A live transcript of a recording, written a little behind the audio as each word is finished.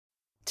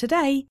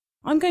Today,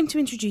 I'm going to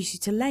introduce you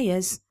to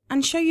layers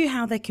and show you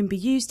how they can be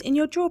used in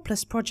your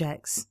DrawPlus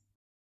projects.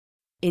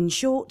 In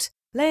short,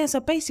 layers are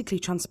basically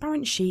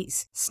transparent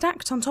sheets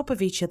stacked on top of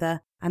each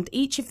other, and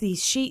each of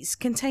these sheets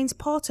contains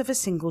part of a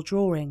single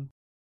drawing.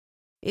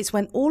 It's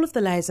when all of the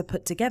layers are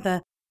put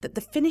together that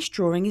the finished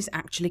drawing is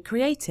actually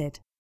created.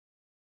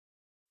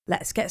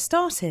 Let's get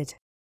started.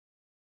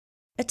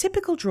 A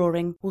typical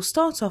drawing will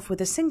start off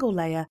with a single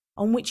layer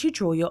on which you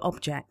draw your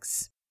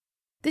objects.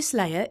 This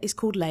layer is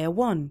called Layer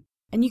 1,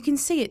 and you can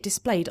see it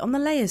displayed on the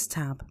Layers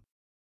tab.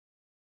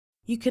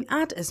 You can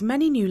add as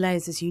many new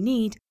layers as you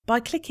need by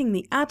clicking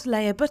the Add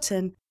Layer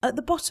button at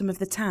the bottom of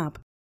the tab.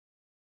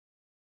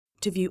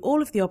 To view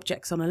all of the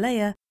objects on a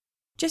layer,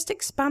 just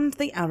expand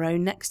the arrow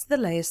next to the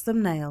layer's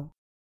thumbnail.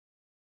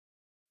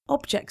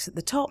 Objects at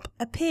the top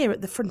appear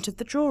at the front of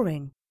the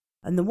drawing,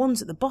 and the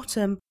ones at the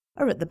bottom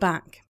are at the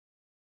back.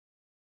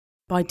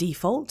 By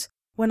default,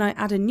 when I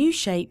add a new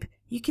shape,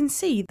 you can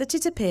see that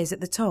it appears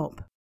at the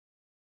top.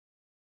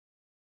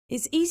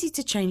 It's easy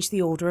to change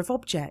the order of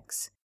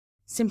objects.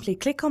 Simply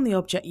click on the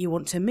object you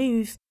want to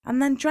move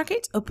and then drag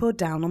it up or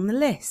down on the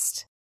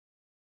list.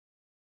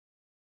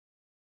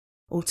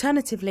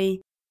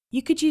 Alternatively,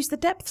 you could use the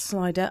depth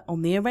slider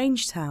on the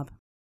Arrange tab.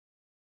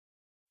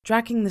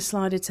 Dragging the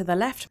slider to the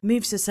left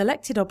moves a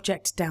selected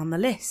object down the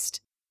list,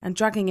 and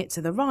dragging it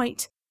to the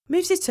right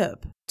moves it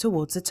up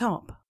towards the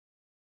top.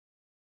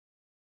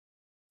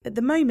 At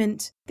the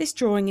moment, this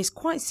drawing is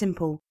quite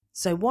simple,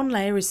 so one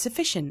layer is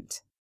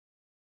sufficient.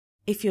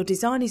 If your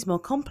design is more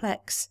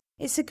complex,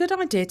 it's a good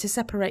idea to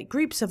separate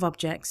groups of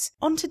objects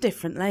onto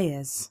different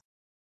layers.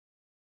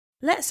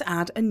 Let's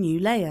add a new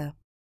layer.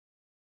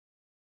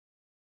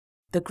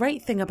 The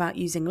great thing about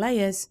using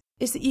layers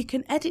is that you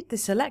can edit the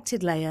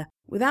selected layer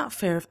without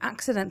fear of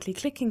accidentally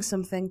clicking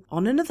something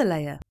on another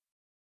layer.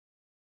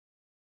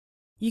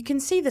 You can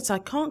see that I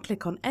can't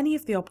click on any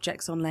of the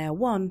objects on Layer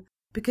 1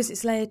 because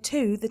it's Layer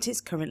 2 that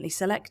is currently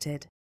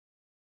selected.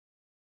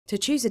 To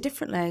choose a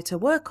different layer to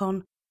work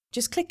on,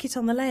 just click it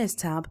on the Layers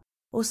tab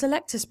or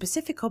select a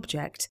specific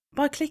object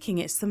by clicking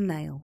its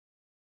thumbnail.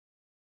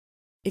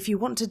 If you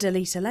want to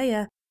delete a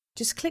layer,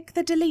 just click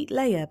the Delete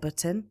Layer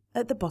button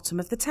at the bottom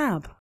of the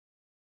tab.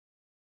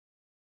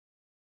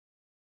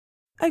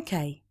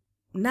 OK,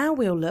 now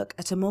we'll look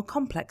at a more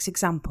complex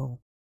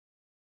example.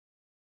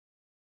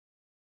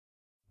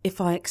 If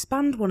I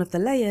expand one of the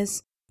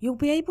layers, you'll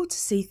be able to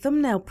see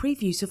thumbnail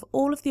previews of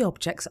all of the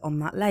objects on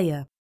that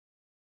layer.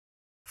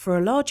 For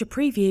a larger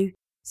preview,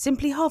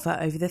 simply hover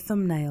over the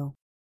thumbnail.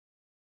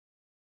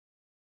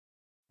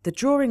 The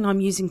drawing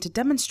I'm using to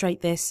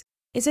demonstrate this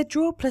is a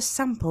DrawPlus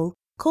sample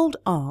called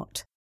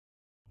Art.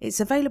 It's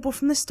available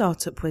from the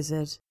Startup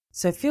Wizard,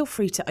 so feel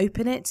free to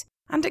open it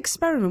and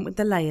experiment with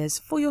the layers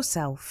for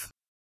yourself.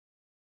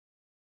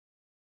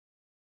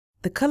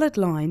 The coloured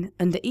line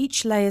under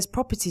each layer's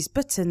properties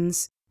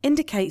buttons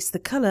indicates the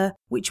colour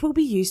which will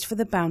be used for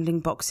the bounding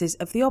boxes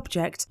of the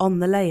object on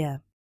the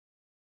layer.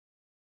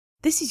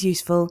 This is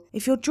useful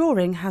if your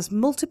drawing has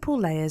multiple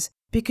layers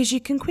because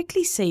you can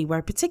quickly see where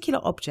a particular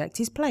object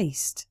is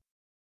placed.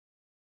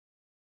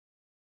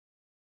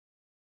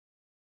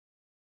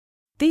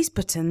 These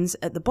buttons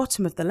at the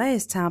bottom of the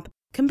Layers tab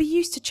can be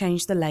used to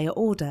change the layer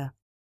order.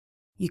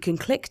 You can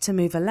click to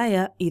move a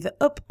layer either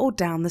up or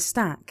down the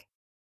stack.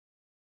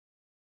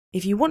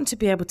 If you want to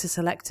be able to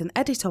select and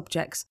edit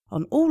objects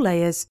on all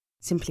layers,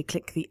 simply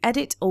click the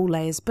Edit All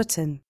Layers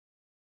button.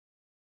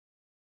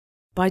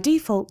 By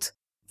default,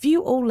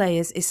 View All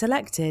Layers is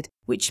selected,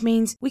 which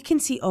means we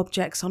can see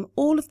objects on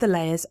all of the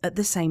layers at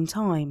the same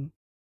time.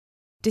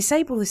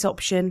 Disable this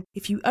option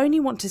if you only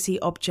want to see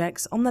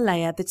objects on the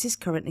layer that is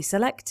currently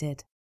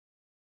selected.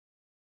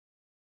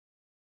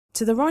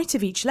 To the right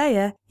of each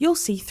layer, you'll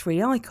see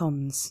three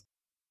icons.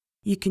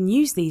 You can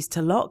use these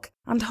to lock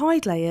and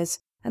hide layers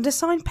and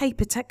assign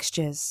paper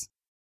textures.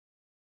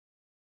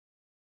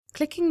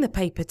 Clicking the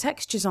Paper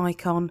Textures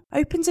icon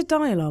opens a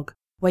dialog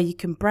where you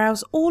can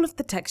browse all of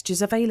the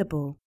textures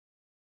available.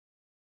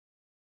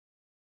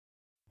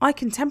 I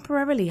can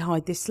temporarily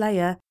hide this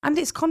layer and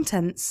its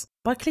contents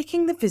by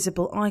clicking the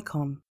visible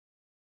icon.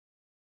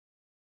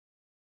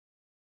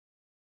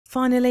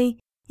 Finally,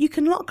 you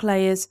can lock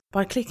layers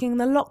by clicking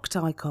the Locked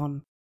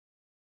icon.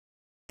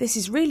 This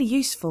is really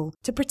useful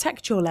to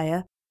protect your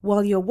layer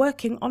while you're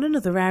working on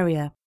another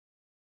area.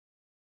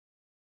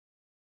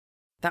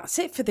 That's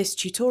it for this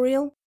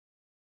tutorial.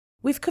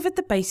 We've covered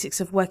the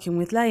basics of working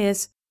with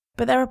layers,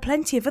 but there are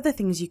plenty of other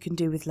things you can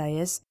do with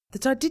layers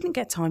that I didn't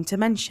get time to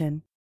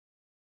mention.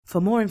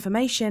 For more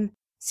information,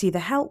 see the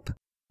Help,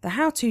 the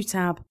How To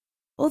tab,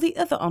 or the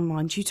other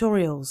online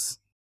tutorials.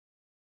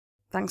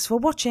 Thanks for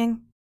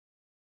watching.